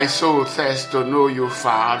My soul thirsts to know you,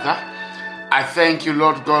 Father. I thank you,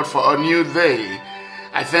 Lord God, for a new day.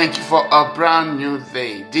 I thank you for a brand new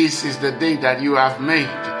day. This is the day that you have made.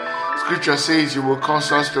 Scripture says you will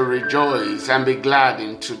cause us to rejoice and be glad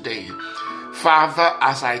in today. Father,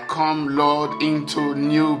 as I come, Lord, into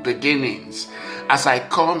new beginnings, as I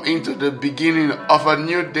come into the beginning of a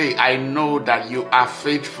new day, I know that you are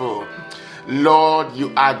faithful. Lord,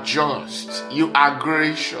 you are just. You are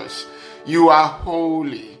gracious. You are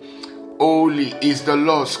holy. Holy is the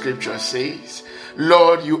Lord, Scripture says.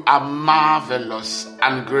 Lord, you are marvelous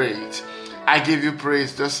and great. I give you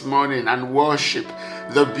praise this morning and worship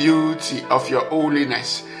the beauty of your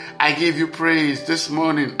holiness. I give you praise this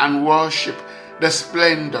morning and worship the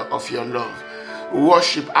splendor of your love.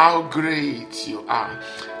 Worship how great you are,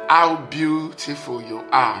 how beautiful you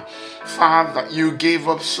are. Father, you gave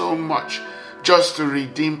up so much just to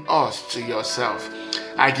redeem us to yourself.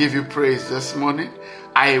 I give you praise this morning.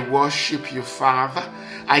 I worship you, Father.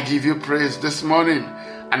 I give you praise this morning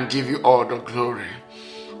and give you all the glory.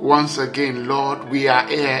 Once again, Lord, we are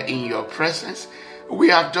here in your presence. We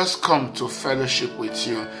have just come to fellowship with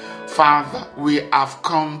you. Father, we have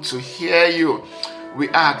come to hear you. We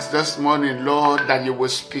ask this morning, Lord, that you will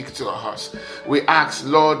speak to us. We ask,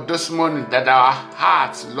 Lord, this morning that our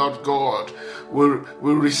hearts, Lord God, will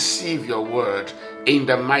receive your word in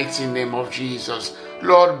the mighty name of Jesus.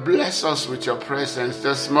 Lord, bless us with your presence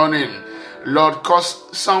this morning. Lord,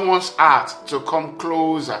 cause someone's heart to come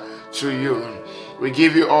closer to you. We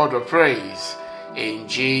give you all the praise. In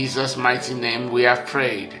Jesus' mighty name we have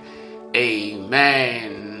prayed.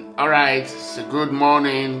 Amen. All right, so good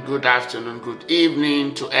morning, good afternoon, good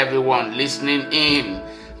evening to everyone listening in.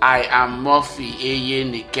 I am Murphy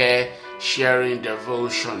Eyenike, sharing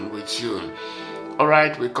devotion with you. All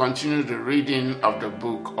right, we continue the reading of the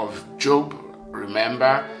book of Job.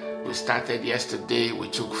 Remember, we started yesterday. We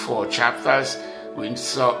took 4 chapters. We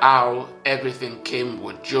saw how everything came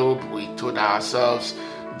with Job. We told ourselves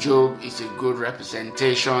Job is a good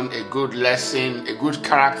representation, a good lesson, a good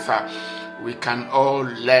character we can all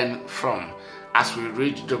learn from. As we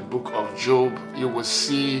read the book of Job, you will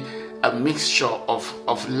see a mixture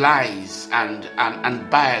of lies and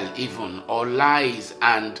bile even, or lies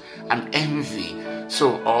and envy.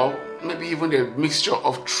 So, or maybe even a mixture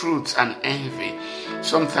of truth and envy.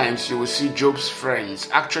 Sometimes you will see Job's friends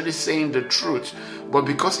actually saying the truth, but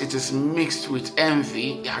because it is mixed with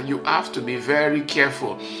envy, you have to be very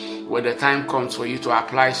careful when the time comes for you to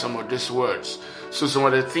apply some of these words. So some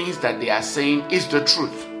of the things that they are saying is the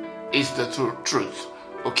truth, truth,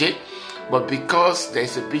 okay? But because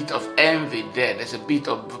there's a bit of envy there's a bit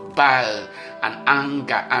of bile and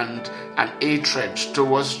anger and hatred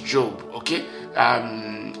towards Job, okay?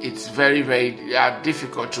 It's very, very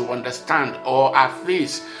difficult to understand, or at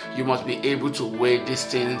least you must be able to weigh these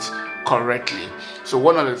things correctly. So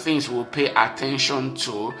one of the things we'll pay attention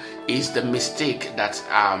to is the mistake that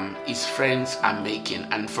his friends are making.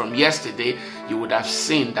 And from yesterday, you would have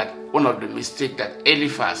seen that one of the mistakes that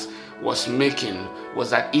Eliphaz was making was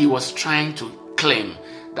that he was trying to claim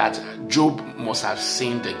that Job must have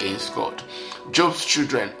sinned against God. Job's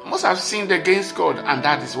children must have sinned against God, and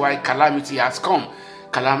that is why calamity has come.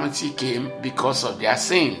 Calamity came because of their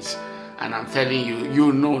sins. And I'm telling you,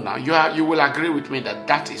 you know now, you will agree with me that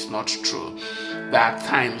that is not true. There are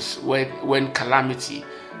times when calamity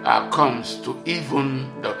comes to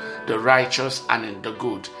even the righteous and the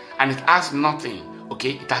good. And it has nothing,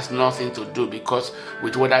 okay? It has nothing to do because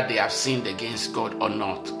with whether they have sinned against God or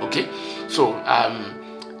not, okay? So,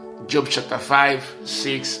 Job chapter 5,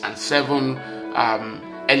 6, and 7,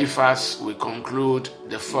 Eliphaz will conclude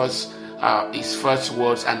his first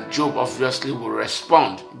words, and Job obviously will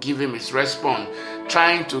respond, give him his response,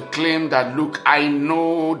 trying to claim that, look, I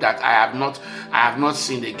know that I have not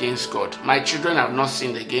sinned against God. My children have not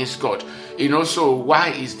sinned against God. So why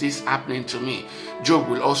is this happening to me? Job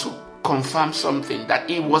will also confirm something, that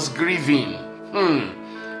he was grieving.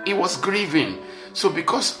 He was grieving. So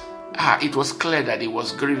because it was clear that he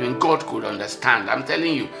was grieving, God could understand. I'm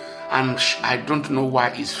telling you, and I don't know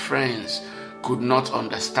why his friends could not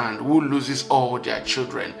understand. Who loses all their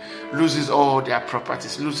children, loses all their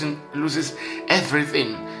properties, loses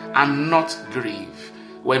everything, and not grieve.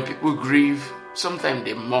 When people grieve, sometimes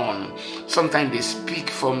they mourn, sometimes they speak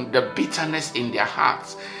from the bitterness in their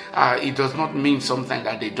hearts. It does not mean sometimes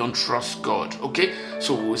that they don't trust God, okay?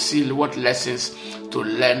 So we'll see what lessons to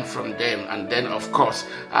learn from them. And then, of course,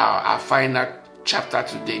 our final chapter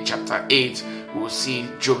today, chapter 8, we'll see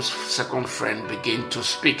Job's second friend begin to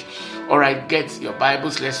speak. All right, get your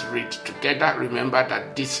Bibles. Let's read together. Remember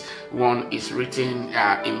that this one is written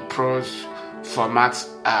in prose format,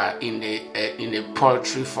 in a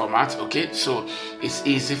poetry format. Okay, so it's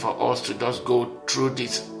easy for us to just go through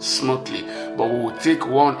this smoothly, but we will take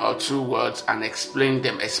one or two words and explain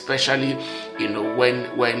them, especially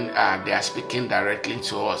when they are speaking directly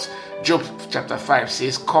to us. Job chapter 5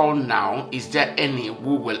 says, "Call now, is there any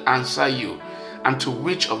who will answer you? And to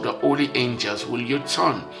which of the holy angels will you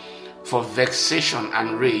turn? For vexation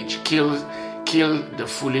and rage kill the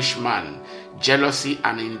foolish man. Jealousy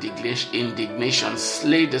and indignation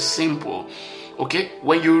slay the simple." Okay,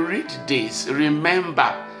 when you read this,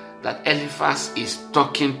 remember that Eliphaz is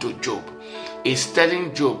talking to Job. He's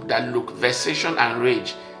telling Job that, look, vexation and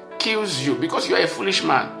rage kills you because you are a foolish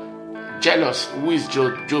man. Jealous. Who is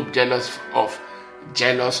Job jealous of?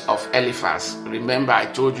 Jealous of Eliphaz. Remember, I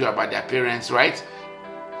told you about their parents, right?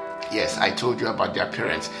 Yes, I told you about their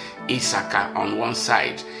parents. Issachar on one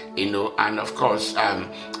side, and of course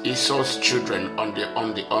Esau's children on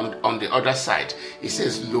the other side. He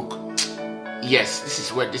says, look, yes, this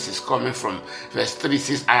is where this is coming from. Verse 3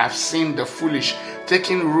 says, "I have seen the foolish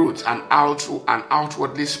taking root and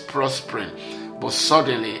outwardly prospering, but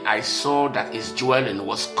suddenly I saw that his dwelling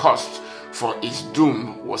was cursed, for his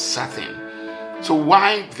doom was certain." So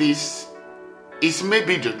why this is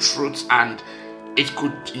maybe the truth, and it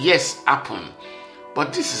could, yes, happen,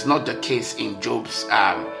 but this is not the case in Job's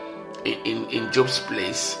in Job's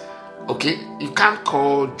place. Okay, you can't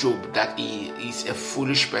call Job that he is a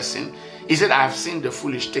foolish person. He said, "I have seen the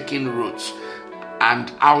foolish taking roots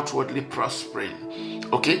and outwardly prospering."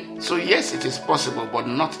 Okay, so yes, it is possible, but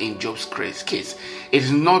not in Job's case. It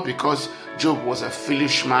is not because Job was a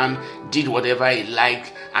foolish man, did whatever he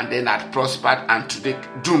liked, and then had prospered, and today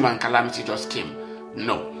doom and calamity just came.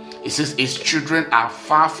 No. It says his children are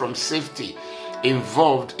far from safety,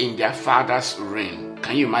 involved in their father's reign.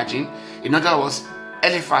 Can you imagine? In other words,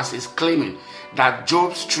 Eliphaz is claiming that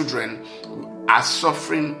Job's children are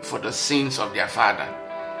suffering for the sins of their father.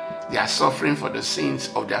 They are suffering for the sins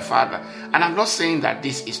of their father. And I'm not saying that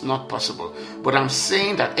this is not possible, but I'm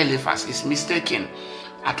saying that Eliphaz is mistaken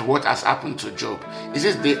at what has happened to Job. It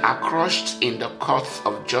says they are crushed in the courts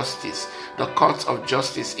of justice, the courts of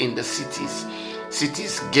justice in the cities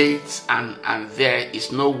gates, and there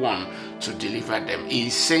is no one to deliver them. He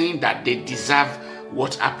is saying that they deserve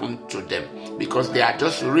what happened to them because they are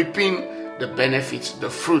just reaping the benefits, the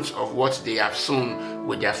fruits of what they have sown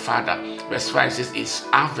with their father. Verse 5 says, "His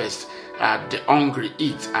harvest, the hungry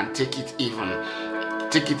eat and take it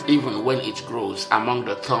even when it grows among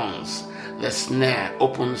the thorns. The snare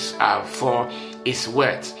opens for his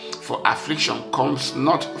wealth, for affliction comes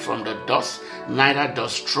not from the dust, neither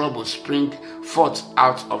does trouble spring forth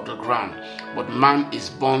out of the ground. But man is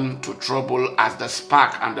born to trouble as the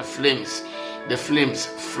spark and the flames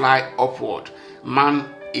fly upward." Man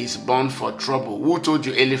is born for trouble. Who told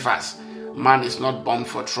you, Eliphaz? Man is not born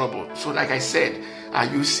for trouble. So like I said,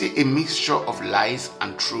 you see a mixture of lies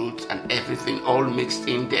and truth and everything all mixed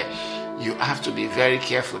in there. You have to be very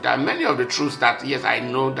careful. There are many of the truths that, yes, I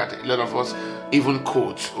know that a lot of us even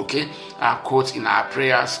quote, okay? Quotes in our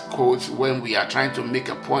prayers, quotes when we are trying to make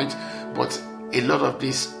a point, but a lot of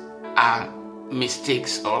these are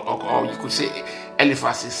mistakes, or you could say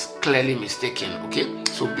Eliphaz is clearly mistaken, okay?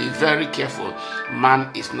 So be very careful.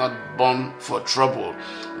 Man is not born for trouble.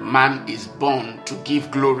 Man is born to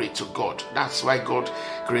give glory to God. That's why God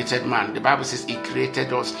created man. The Bible says he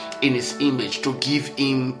created us in his image to give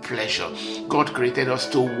him pleasure. God created us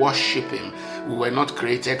to worship him. We were not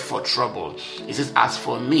created for trouble. He says, "As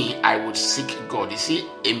for me, I would seek God." You see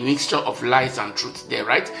a mixture of lies and truth there,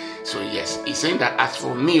 right? So yes, he's saying that as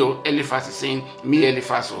for me, Eliphaz is saying, me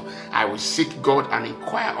Eliphaz, I will seek God and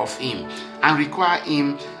inquire of him and require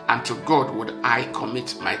him, and to God would I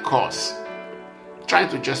commit my cause. Trying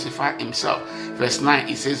to justify himself. Verse 9,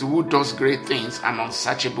 it says, "Who does great things and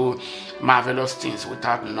unsearchable, marvelous things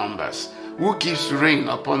without numbers? Who gives rain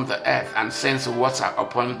upon the earth and sends water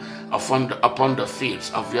upon the fields?"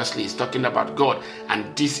 Obviously, he's talking about God,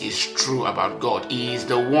 and this is true about God. He is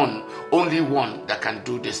the only one that can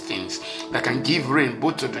do these things, that can give rain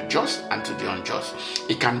both to the just and to the unjust.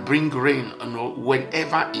 He can bring rain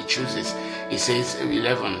whenever he chooses. He says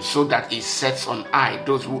 11, "So that he sets on high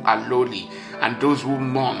those who are lowly, and those who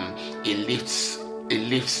mourn he lifts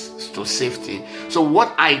to safety." So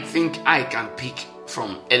what I think I can pick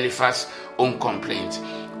from Eliphaz's own complaint,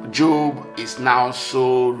 Job is now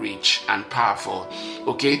so rich and powerful,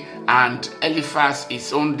 okay? And Eliphaz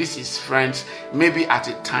is on this is friends, maybe at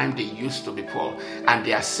a time they used to be poor, and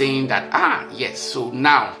they are saying that, yes, so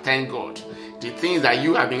now, thank God, the things that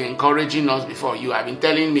you have been encouraging us before, you have been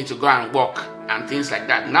telling me to go and work and things like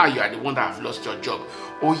that, now you are the one that have lost your job.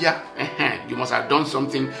 Oh yeah, you must have done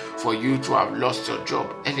something for you to have lost your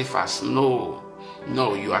job. Eliphaz, no,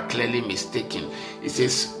 you are clearly mistaken. It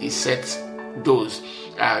says he sets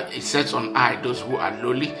on high those who are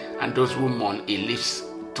lowly, and those who mourn he lifts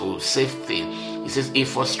to safety. He says he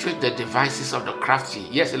frustrates the devices of the crafty.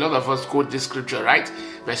 Yes, a lot of us quote this scripture, right?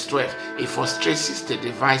 Verse 12. He frustrates the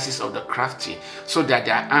devices of the crafty, so that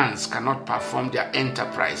their hands cannot perform their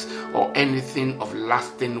enterprise or anything of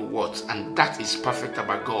lasting worth. And that is perfect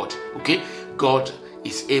about God. Okay, God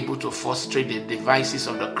is able to frustrate the devices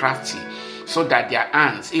of the crafty, so that their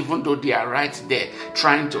hands, even though they are right there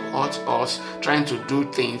trying to hurt us, trying to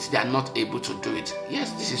do things, they are not able to do it.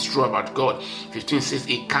 Yes, this is true about God. 15 says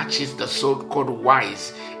he catches the so-called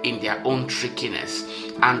wise in their own trickiness,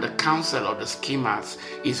 and the counsel of the schemers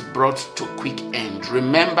is brought to quick end.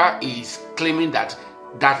 Remember, he is claiming that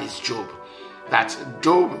is Job. That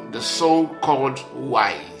Job, the so-called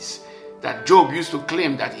wise, that Job used to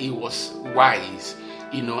claim that he was wise,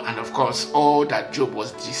 and of course, all that Job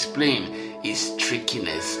was displaying is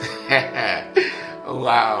trickiness.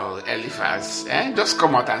 Wow, Eliphaz, just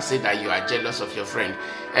come out and say that you are jealous of your friend,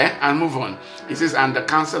 and move on. It says, and the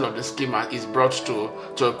counsel of the schemer is brought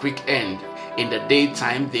to a quick end. In the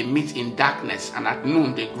daytime they meet in darkness, and at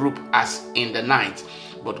noon they group as in the night.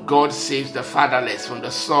 But God saves the fatherless from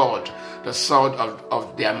the sword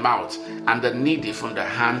of their mouth, and the needy from the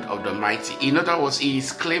hand of the mighty. In other words, he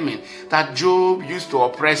is claiming that Job used to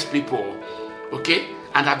oppress people, okay?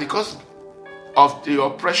 And that because of the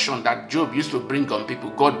oppression that Job used to bring on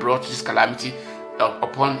people, God brought this calamity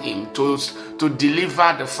upon him to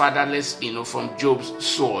deliver the fatherless, from Job's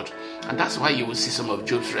sword. And that's why you will see some of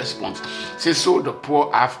Job's response. It says, so the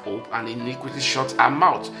poor have hope, and iniquity shuts her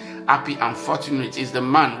mouth. Happy and fortunate is the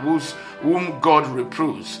man whom God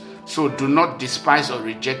reproves. So do not despise or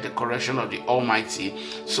reject the correction of the Almighty,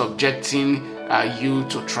 subjecting you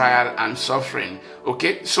to trial and suffering.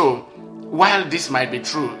 Okay, so while this might be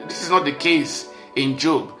true, this is not the case in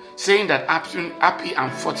Job, saying that happy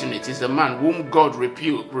and fortunate is the man whom God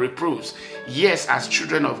reproves. Yes, as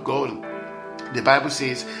children of God, the Bible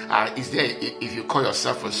says, if you call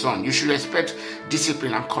yourself a son, you should expect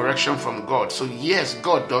discipline and correction from God. So yes,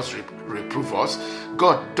 God does reprove us.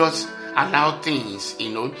 God does allow things,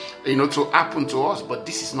 to happen to us, but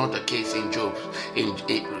this is not the case in Job.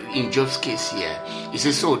 In Job's case here, he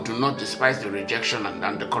says, so do not despise the rejection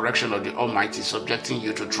and the correction of the Almighty, subjecting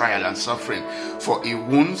you to trial and suffering. For he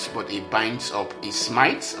wounds, but he binds up. He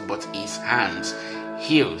smites, but his hands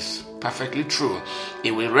heals. Perfectly true. He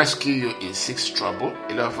will rescue you in 6 trouble.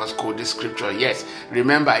 A lot of us quote this scripture. Yes,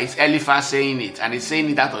 remember, it's Eliphaz saying it, and he's saying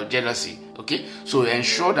it out of jealousy. Okay, so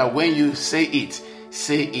ensure that when you say it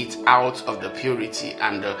out of the purity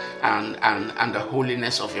and the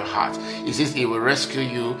holiness of your heart. It says he will rescue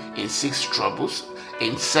you in 6 troubles.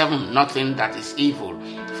 In 7, nothing that is evil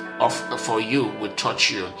for you will touch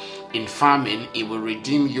you. In famine, he will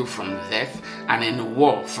redeem you from death, and in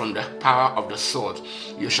war from the power of the sword.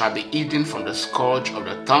 You shall be hidden from the scourge of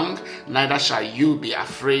the tongue, neither shall you be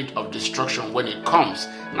afraid of destruction when it comes.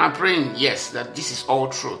 And I'm praying, yes, that this is all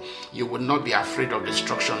true. You will not be afraid of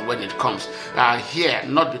destruction when it comes. Here,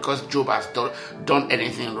 not because Job has done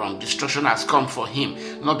anything wrong. Destruction has come for him,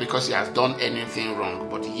 not because he has done anything wrong.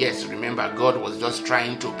 But yes, remember, God was just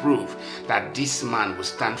trying to prove that this man will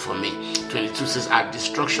stand for me. 22 says, at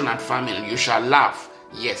destruction and famine you shall laugh.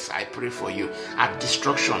 Yes, I pray for you. At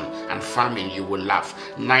destruction and famine you will laugh.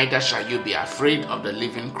 Neither shall you be afraid of the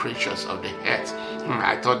living creatures of the earth.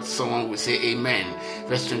 I thought someone would say amen.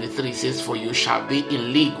 Verse 23 says, for you shall be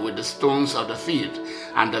in league with the stones of the field,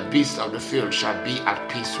 and the beasts of the field shall be at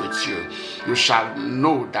peace with you. You shall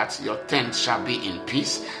know that your tent shall be in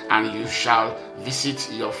peace, and you shall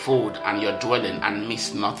visit your fold and your dwelling, and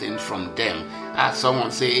miss nothing from them.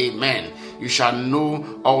 Someone say amen. You shall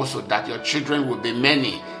know also that your children will be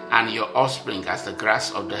many, and your offspring as the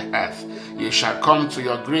grass of the earth. You shall come to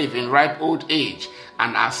your grave in ripe old age,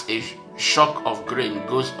 and as a shock of grain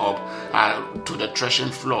goes up to the threshing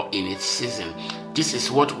floor in its season. This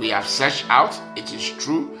is what we have searched out. It is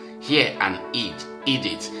true. Hear and eat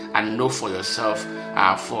it, and know for yourself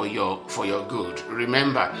for your good.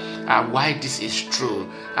 Remember why this is true,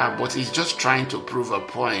 but he's just trying to prove a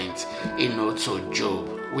point, to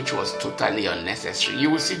Job, which was totally unnecessary.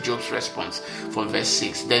 You will see Job's response from verse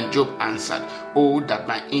 6. Then Job answered, oh that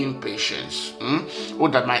my impatience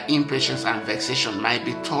and vexation might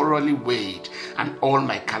be thoroughly weighed, and all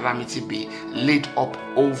my calamity be laid up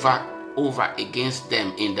over against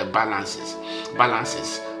them in the balances.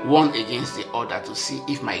 one against the other to see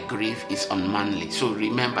if my grief is unmanly. So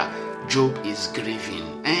remember, Job is grieving.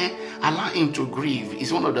 Allow him to grieve.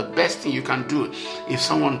 It's one of the best things you can do. If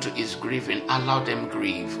someone is grieving, allow them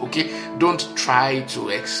grieve. Okay? Don't try to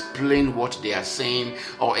explain what they are saying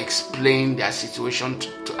or explain their situation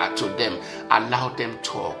to them. Allow them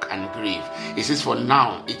talk and grieve. It says, for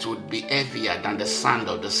now it would be heavier than the sand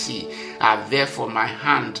of the sea. Therefore my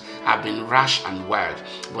hand have been rash and wild,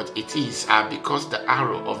 but it is because the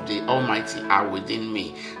arrow of the Almighty are within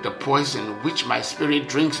me. The poison which my spirit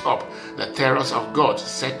drinks up, the terrors of God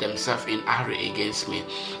set themselves in array against me.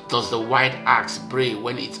 Does the wild axe bray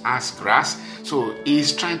when it has grass? So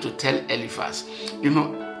he's trying to tell Eliphaz,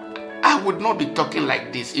 I would not be talking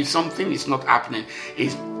like this if something is not happening.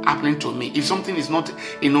 It's happening to me. If something is not,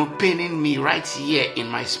 paining me right here in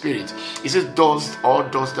my spirit. It says, does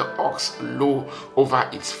the ox low over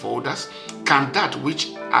its folders? Can that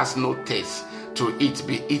which has no taste to it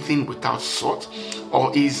be eaten without salt?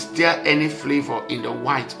 Or is there any flavor in the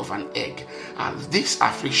white of an egg? This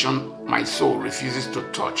affliction my soul refuses to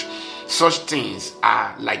touch. Such things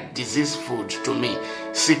are like diseased food to me,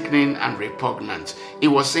 sickening and repugnant. He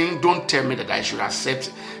was saying, don't tell me that I should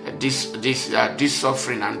accept this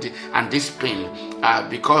suffering and this pain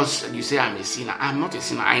because you say I'm a sinner. I'm not a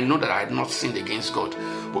sinner. I know that I have not sinned against God.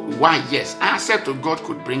 But why? Yes, I accept that God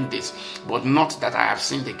could bring this, but not that I have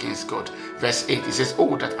sinned against God. Verse 8, it says,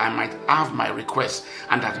 oh, that I might have my request,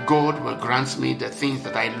 and that God will grant me the things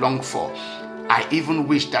that I long for. I even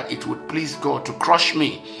wish that it would please God to crush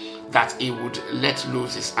me, that he would let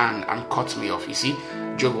loose his hand and cut me off. You see,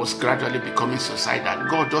 Job was gradually becoming suicidal.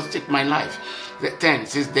 God, just take my life. The 10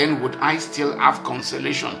 says, then would I still have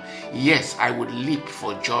consolation? Yes, I would leap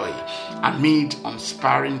for joy amid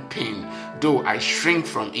unsparing pain, though I shrink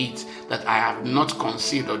from it, that I have not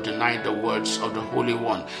concealed or denied the words of the Holy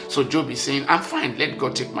One. So Job is saying, I'm fine, let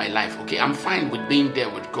God take my life. Okay, I'm fine with being there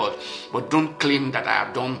with God, but don't claim that I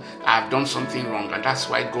have done something wrong, and that's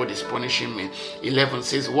why God is punishing me. 11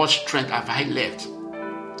 says, what strength have I left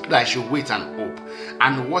that I should wait and hope?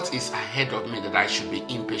 And what is ahead of me that I should be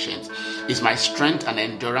impatient? Is my strength and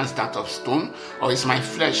endurance that of stone, or is my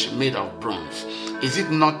flesh made of bronze? Is it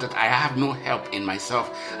not that I have no help in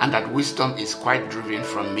myself, and that wisdom is quite driven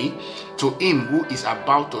from me? To him who is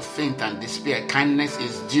about to faint and despair, kindness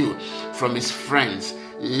is due from his friends,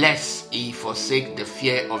 lest he forsake the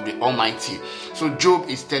fear of the Almighty. So Job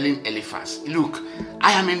is telling Eliphaz, look,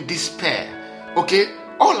 I am in despair. Okay,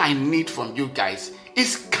 all I need from you guys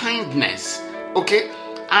is kindness. Okay,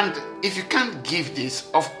 and if you can't give this,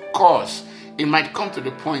 of course it might come to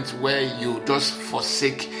the point where you just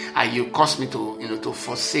forsake, and you cause me to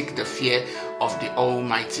forsake the fear of the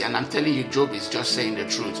Almighty. And I'm telling you, Job is just saying the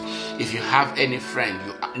truth. If you have any friend,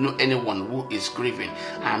 you know anyone who is grieving,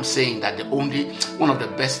 I'm saying that one of the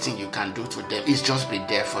best thing you can do to them is just be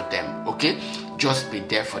there for them. Okay, just be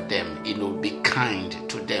there for them. Be kind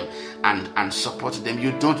to them and support them.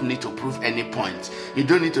 You don't need to prove any point. You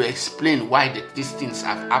don't need to explain why these things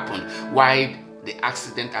have happened, why the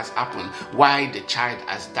accident has happened, why the child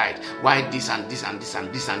has died, why this and this and this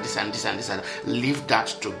and this and this and this and this and leave that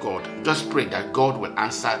to God. Just pray that God will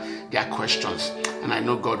answer their questions, and I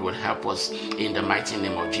know God will help us in the mighty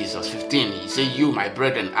name of Jesus. 15, he said, you, my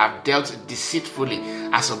brethren, have dealt deceitfully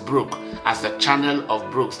as a brook, as the channel of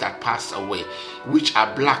brooks that pass away, which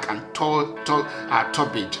are black and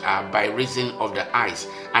turbid by reason of the ice,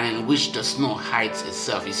 and in which the snow hides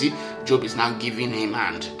itself. You see, Job is now giving him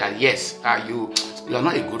hand that yes, you're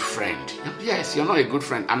not a good friend. Yes, you're not a good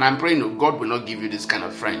friend, and I'm praying God will not give you this kind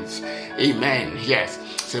of friends. Amen. Yes.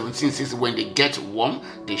 17 says, when they get warm,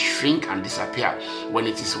 they shrink and disappear. When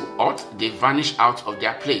it is hot, they vanish out of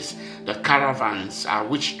their place. The caravans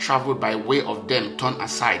which travel by way of them turn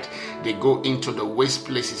aside. They go into the waste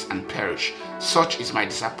places and perish. Such is my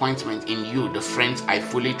disappointment in you, the friends I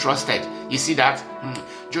fully trusted. You see that?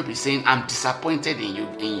 Job is saying, I'm disappointed in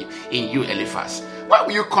you, Eliphaz. Why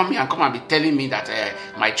will you come here and be telling me that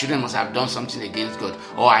my children must have done something against God,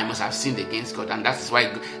 or I must have sinned against God, and that is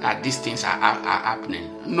why these things are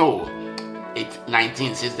happening? No.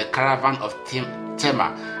 19 says, the caravan of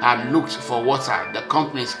Tema looked for water. The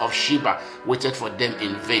companies of Sheba waited for them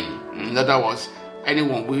in vain. In other words,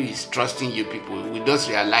 anyone who is trusting you people will just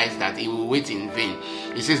realize that he will wait in vain.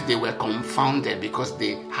 It says they were confounded because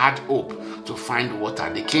they had hope to find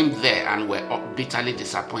water. They came there and were bitterly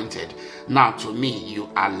disappointed. Now to me, you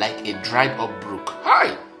are like a dried up brook.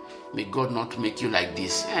 Hi! May God not make you like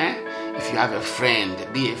this. If you have a friend,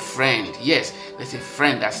 be a friend. Yes, there's a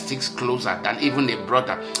friend that sticks closer than even a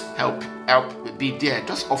brother. Help, be there.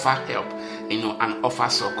 Just offer help. and offer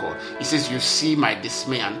succor. He says, you see my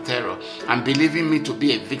dismay and terror, and believing me to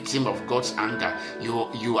be a victim of God's anger,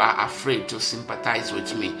 you are afraid to sympathize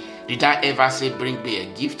with me. Did I ever say, bring me a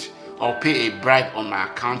gift, or pay a bribe on my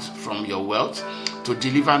account from your wealth, to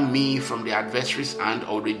deliver me from the adversary's hand,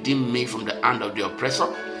 or redeem me from the hand of the oppressor?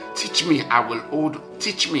 Teach me,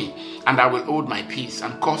 and I will hold my peace,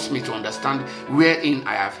 and cause me to understand wherein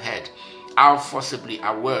I have erred. How forcibly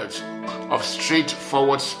are words of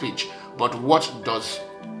straightforward speech, but what does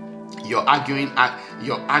your arguing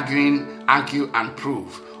argue and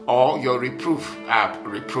prove, or your reproof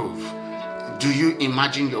reprove? Do you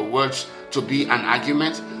imagine your words to be an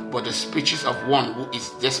argument, but the speeches of one who is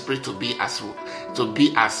desperate to be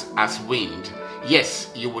as wind? Yes,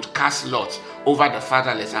 you would cast lots over the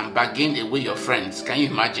fatherless and bargain away your friends. Can you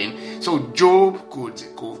imagine? So Job could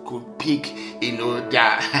pick,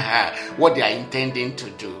 their what they are intending to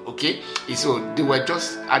do. Okay, so they were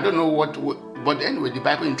just, I don't know what. But anyway, the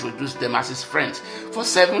Bible introduced them as his friends. For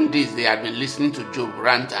 7 days, they had been listening to Job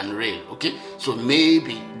rant and rail. Okay, so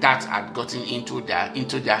maybe that had gotten into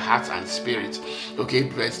their hearts and spirits. Okay,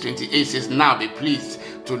 verse 28 says, now be pleased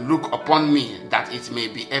to look upon me, that it may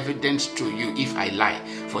be evident to you if I lie.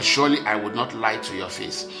 For surely I would not lie to your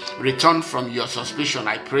face. Return from your suspicion,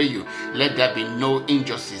 I pray you. Let there be no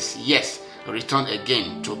injustice. Yes, return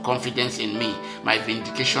again to confidence in me. My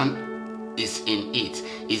vindication is in it.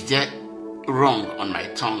 Is there wrong on my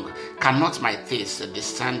tongue? Cannot my taste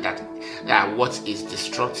discern that what is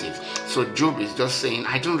destructive? So Job is just saying,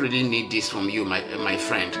 I don't really need this from you, my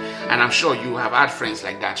friend. And I'm sure you have had friends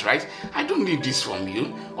like that, right? I don't need this from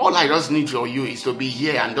you. All I just need from you is to be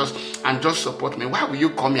here and just support me. Why will you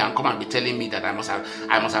come here and be telling me that I must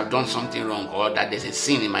have done something wrong, or that there's a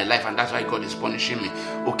sin in my life and that's why God is punishing me?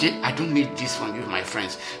 Okay, I don't need this from you, my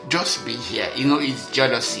friends. Just be here. It's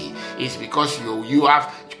jealousy. It's because you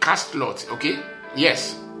have cast lot. Okay,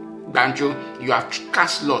 yes, Banjo, you have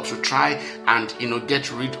cast lot to try and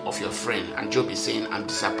get rid of your friend. And Job is saying, I'm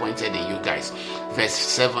disappointed in you guys. Verse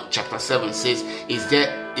 7, chapter 7 says, is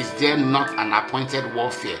there not an appointed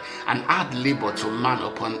warfare, an hard labor to man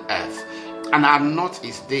upon earth? And are not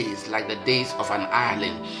his days like the days of an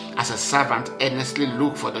hireling? As a servant earnestly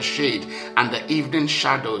look for the shade and the evening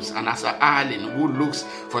shadows, and as a hireling who looks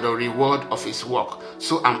for the reward of his work,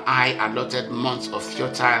 so am I allotted months of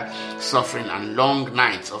futile suffering, and long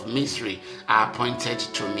nights of misery are appointed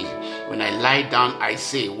to me. When I lie down, I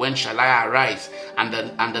say, when shall I arise, and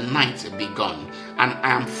the night be gone? And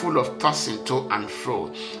I am full of tossing to and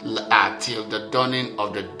fro till the dawning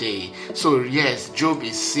of the day. So yes, Job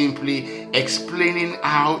is simply explaining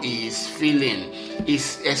how he is feeling.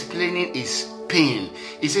 He's explaining his pain.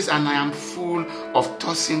 He says, and I am full of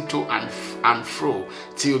tossing to and fro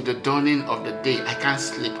till the dawning of the day. I can't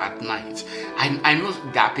sleep at night. I know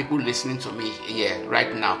there are people listening to me here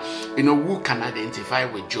right now, who can identify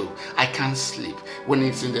with Job. I can't sleep. When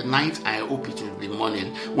it's in the night, I hope it will be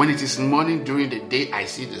morning. When it is morning during the day, I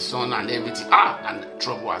see the sun and everything. And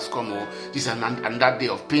trouble has come. This and that day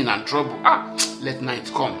of pain and trouble. Let night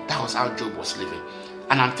come. That was how Job was living.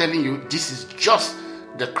 And I'm telling you, this is just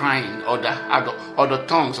the crying or the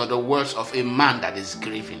tongues or the words of a man that is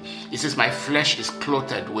grieving. He says, my flesh is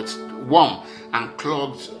clothed with worm and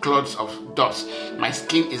clods of dust. My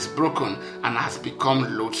skin is broken and has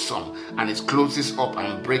become loathsome, and it closes up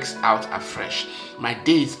and breaks out afresh. My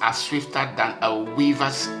days are swifter than a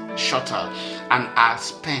weaver's shuttle, and are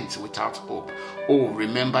spent without hope. Oh,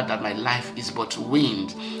 remember that my life is but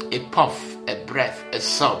wind, a puff, a breath, a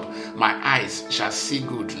sob. My eyes shall see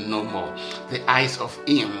good no more. The eyes of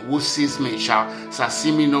him who sees me shall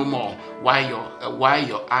see me no more. While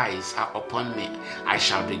your eyes are upon me, I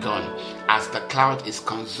shall be gone. As the cloud is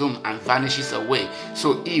consumed and vanishes away,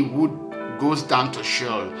 so he who goes down to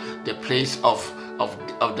Sheol, the place of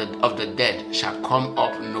the dead, shall come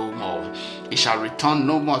up no more. He shall return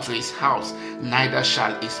no more to his house, neither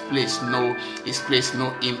shall his place know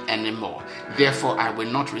him anymore. Therefore I will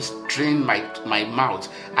not restrain my mouth.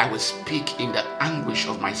 I will speak in the anguish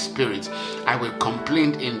of my spirit. I will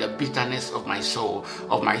complain in the bitterness of my soul,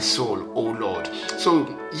 O Lord. So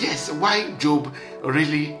yes, why Job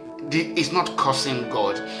really is not cursing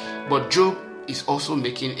God, but Job is also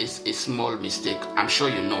making a small mistake. I'm sure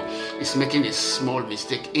you know he's making a small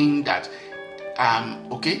mistake in that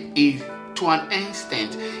to an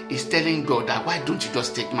extent he's telling God that, why don't you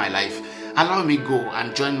just take my life? Allow me go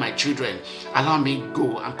and join my children. Allow me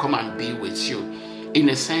go and come and be with you. In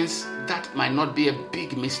a sense, that might not be a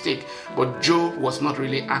big mistake, but Job was not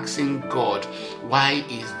really asking God, why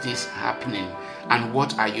is this happening and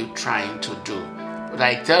what are you trying to do? But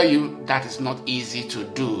I tell you, that is not easy to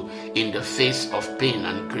do in the face of pain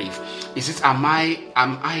and grief. He says, am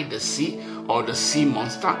I the sea or the sea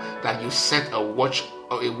monster that you set a watch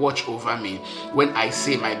over me? When I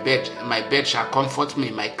say my bed shall comfort me,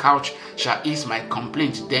 my couch shall ease my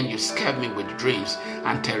complaint, then you scare me with dreams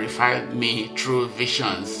and terrify me through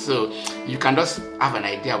visions. So you can just have an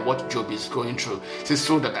idea what Job is going through. It says,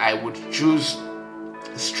 so that I would choose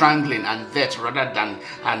strangling and death rather than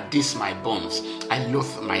this my bones. I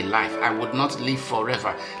loathe my life. I would not live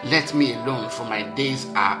forever. Let me alone, for my days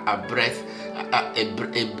are a breath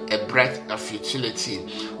of futility.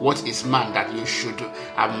 What is man that you should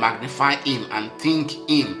magnify him and think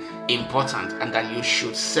him important, and that you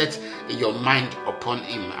should set your mind upon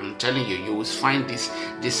him? I'm telling you, you will find this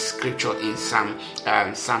scripture in Psalm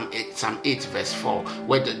 8 verse 4,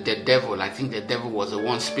 where the devil, I think the devil was the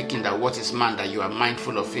one speaking, that what is man that you are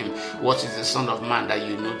mindful of him? What is the son of man that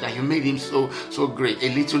you know that you made him so great, a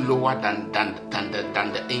little lower than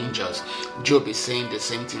the angels? Job is saying the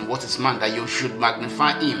same thing. What is man that you should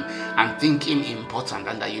magnify him and think him important,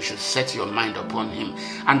 and that you should set your mind upon him,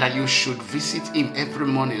 and that you should visit him every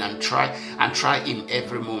morning and try him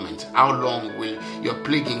every moment? How long will your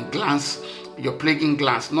plaguing glance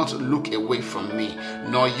not look away from me,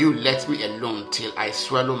 nor you let me alone till I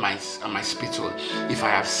swallow my spittle? If I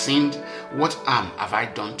have sinned, what harm have I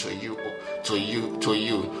done to you?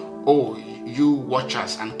 Oh, you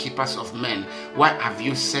watchers and keepers of men, why have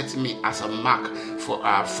you set me as a mark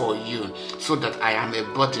for you, so that I am a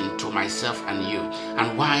burden to myself and you?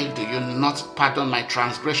 And why do you not pardon my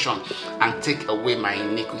transgression and take away my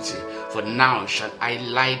iniquity? For now shall I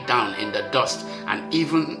lie down in the dust, and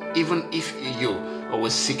even if you will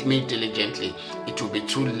seek me diligently, it will be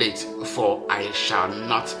too late, for I shall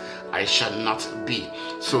not be.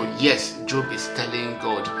 So yes, Job is telling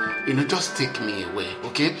God, just take me away,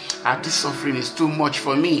 okay? This suffering is too much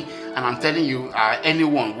for me. And I'm telling you,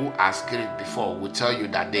 anyone who has grieved before will tell you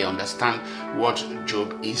that they understand what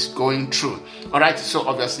Job is going through. Alright, so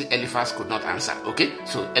obviously Eliphaz could not answer, okay?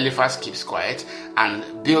 So Eliphaz keeps quiet, and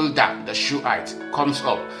Bildad the Shuhite comes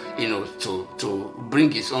up, to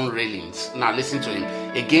bring his own railings. Now listen to him.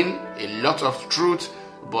 Again, a lot of truth,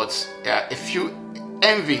 but a few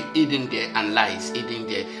envy hidden there and lies hidden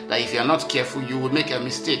there, that if you are not careful you will make a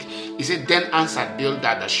mistake. He said, then answered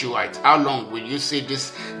Bildad the Shuhite, how long will you say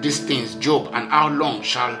these things, Job, and how long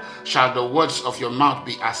shall the words of your mouth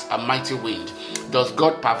be as a mighty wind? Does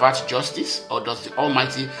God pervert justice, or does the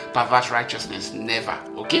Almighty pervert righteousness? Never.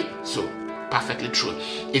 Okay, so perfectly true.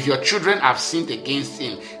 If your children have sinned against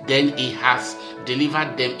him, then he has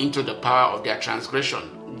delivered them into the power of their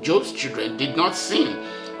transgression. Job's children did not sin.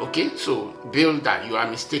 Okay, so Bildad, you are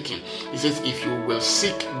mistaken. He says, if you will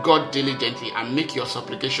seek God diligently and make your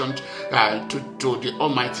supplication to the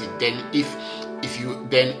Almighty, then if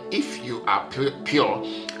you are pure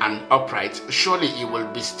and upright, surely He will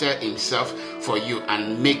bestir Himself for you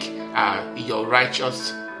and make your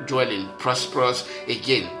righteous dwelling prosperous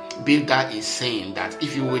again. Bildad is saying that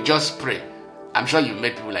if you will just pray, I'm sure you've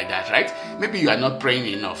met people like that, right? Maybe you are not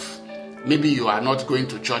praying enough. Maybe you are not going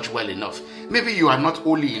to church well enough. Maybe you are not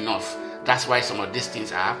holy enough. That's why some of these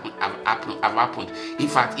things have happened. In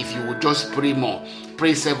fact, if you would just pray more,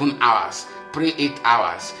 pray 7 hours, pray 8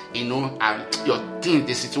 hours, and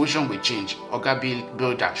the situation will change. Oga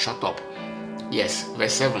Bildad, shut up. Yes,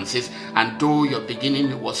 verse 7 says, and though your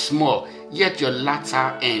beginning was small, yet your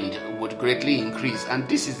latter end would greatly increase. And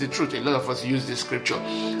this is the truth. A lot of us use this scripture,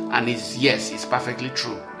 and it's perfectly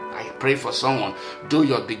true. I pray for someone, though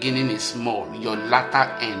your beginning is small, your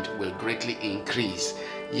latter end will greatly increase.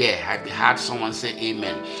 Yeah, I heard someone say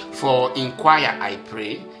amen. For inquire, I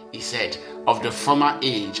pray, he said, of the former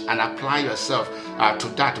age, and apply yourself to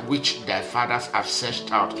that which thy fathers have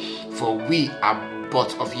searched out. For we are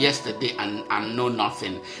but of yesterday and know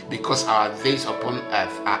nothing, because our days upon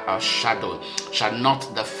earth are a shadow. Shall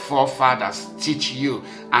not the forefathers teach you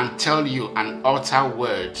and tell you and utter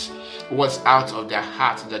words out of their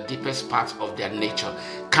heart, the deepest part of their nature?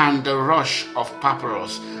 Can the rush of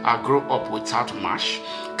papyrus grow up without mash?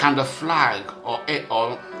 Can the flag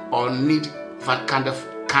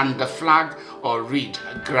can the flag or reed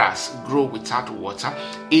grass grow without water?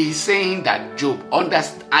 He's saying that Job,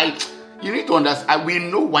 You need to understand, we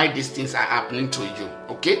know why these things are happening to you.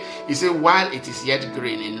 Okay? He said, while it is yet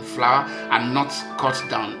green in flower and not cut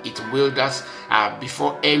down, it wilders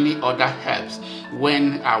before any other herbs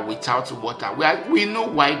when without water. We know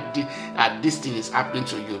why this thing is happening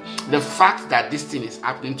to you. The fact that this thing is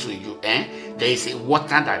happening to you, there is a water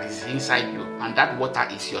that is inside you, and that water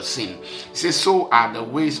is your sin. He says, so are the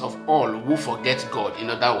ways of all who forget God. In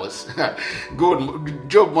other words,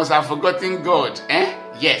 Job must have forgotten God.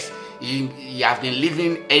 Yes, he has been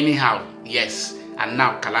living anyhow. Yes, and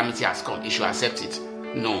now calamity has come. He should accept it.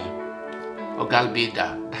 No.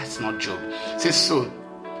 Ogalbeda, that's not Job. Says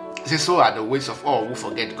so are the ways of all who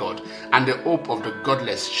forget God, and the hope of the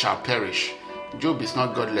godless shall perish. Job is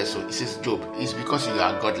not godless, so he says Job is because you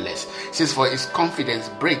are godless. It says, for his confidence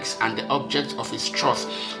breaks, and the object of his trust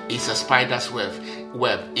is a spider's web.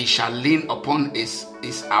 He shall lean upon his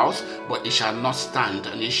house, but he shall not stand,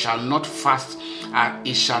 and he shall not fast, and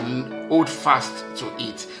he shall hold fast to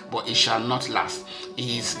it, but it shall not last.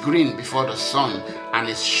 He is green before the sun, and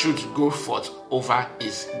his shoots go forth over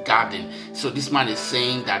his garden. So this man is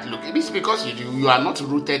saying that, look, it is because you are not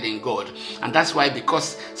rooted in God, and that's why,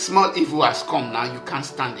 because small evil has come, now you can't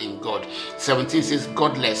stand in God. 17 says,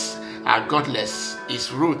 godless,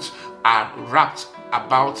 his roots are wrapped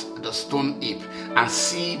about the stone heap, and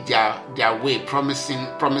see their way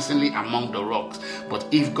promisingly among the rocks. But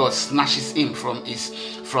if God snatches him from his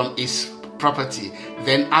property,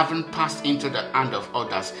 then having passed into the hand of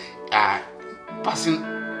others,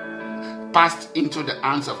 passed into the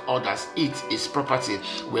hands of others, it, his property,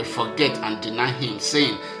 will forget and deny him,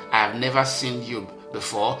 saying, I have never seen you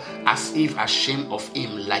before, as if ashamed of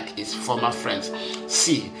him like his former friends.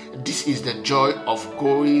 See, this is the joy of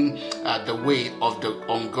going the way of the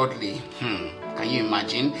ungodly. Can you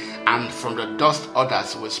imagine? And from the dust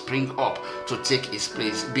others will spring up to take his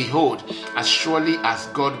place. Behold, as surely as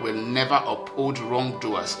God will never uphold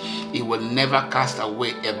wrongdoers, he will never cast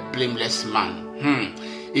away a blameless man.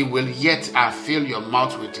 He will yet fill your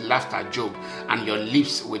mouth with laughter, Job, and your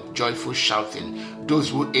lips with joyful shouting. Those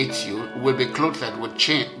who hate you will be clothed with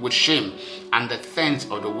shame, and the tents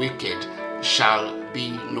of the wicked shall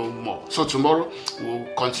be no more. So tomorrow we'll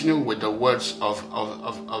continue with the words of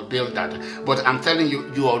Bildad. But I'm telling you,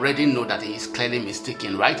 you already know that he is clearly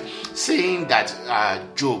mistaken, right? Saying that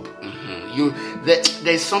Job,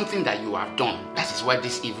 there's something that you have done. That is why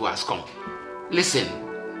this evil has come. Listen,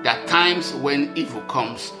 there are times when evil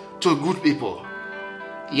comes to good people.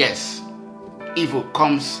 Yes, evil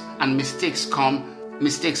comes and mistakes come.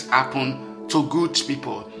 Mistakes happen to good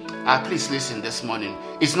people. Please listen this morning.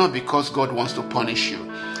 It's not because God wants to punish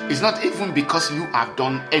you. It's not even because you have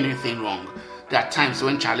done anything wrong. There are times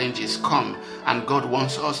when challenges come and God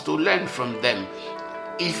wants us to learn from them.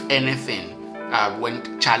 If anything,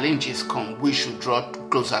 when challenges come, we should draw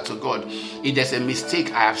closer to God. If there's a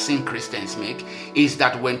mistake I have seen Christians make, is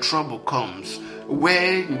that when trouble comes,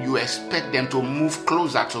 where you expect them to move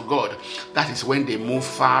closer to God, that is when they move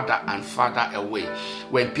farther and farther away.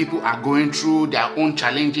 When people are going through their own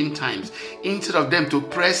challenging times, instead of them to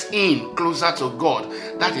press in closer to God,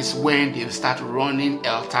 that is when they start running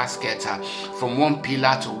helter-skelter from one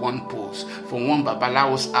pillar to one post, from one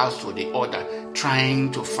babalawo's house to the other,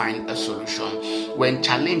 trying to find a solution. When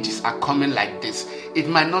challenges are coming like this, it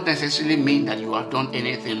might not necessarily mean that you have done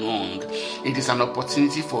anything wrong. It is an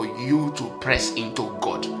opportunity for you to press into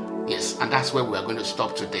God. Yes, and that's where we are going to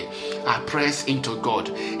stop today. Press into God.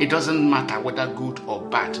 It doesn't matter whether good or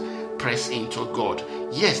bad. Press into God.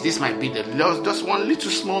 Yes, this might be just one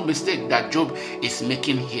little small mistake that Job is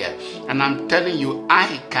making here. And I'm telling you,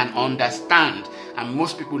 I can understand, and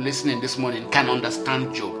most people listening this morning can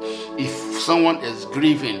understand Job. If someone is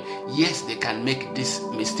grieving, yes, they can make this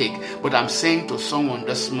mistake. But I'm saying to someone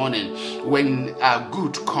this morning, when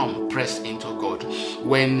good comes, press into God.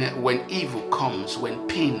 When evil comes, when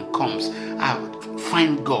pain comes,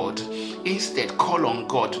 find God. Instead, call on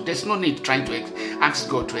God. There's no need trying to ask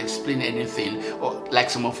God to explain anything. Or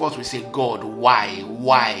like some of us, we say, God, why?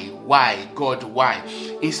 God, why?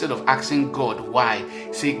 Instead of asking God why,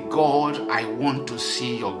 say, God, I want to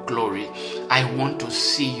see your glory. I want to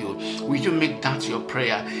see you. Will you make that your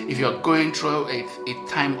prayer? If you're going through a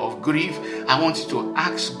time of grief, I want you to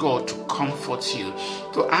ask God to comfort you,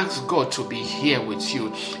 to ask God to be here with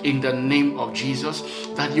you in the name of Jesus,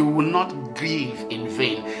 that you will not grieve in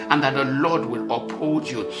vain, and that the Lord will uphold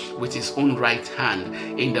you with his own right hand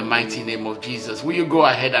in the mighty name of Jesus. Will you go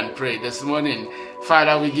ahead and pray this morning?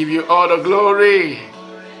 Father, we give you all the glory.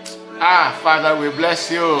 Father, we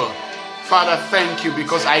bless you. Father, thank you,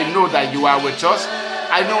 because I know that you are with us.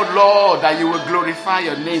 I know, Lord, that you will glorify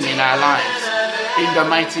your name in our lives. In the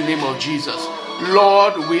mighty name of Jesus.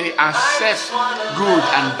 Lord, we accept good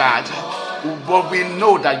and bad, but we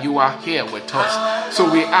know that you are here with us.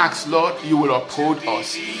 So we ask, Lord, you will uphold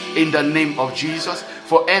us in the name of Jesus.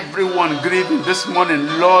 For everyone grieving this morning,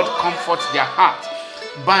 Lord, comfort their heart,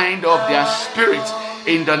 bind up their spirit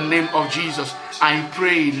in the name of Jesus. I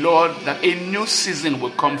pray, Lord, that a new season will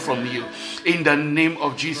come from you. In the name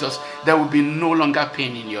of Jesus, there will be no longer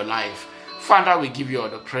pain in your life. Father, we give you all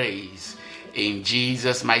the praise. In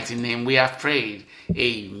Jesus' mighty name we have prayed.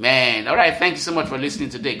 Amen. All right, thank you so much for listening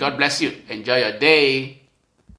today. God bless you. Enjoy your day.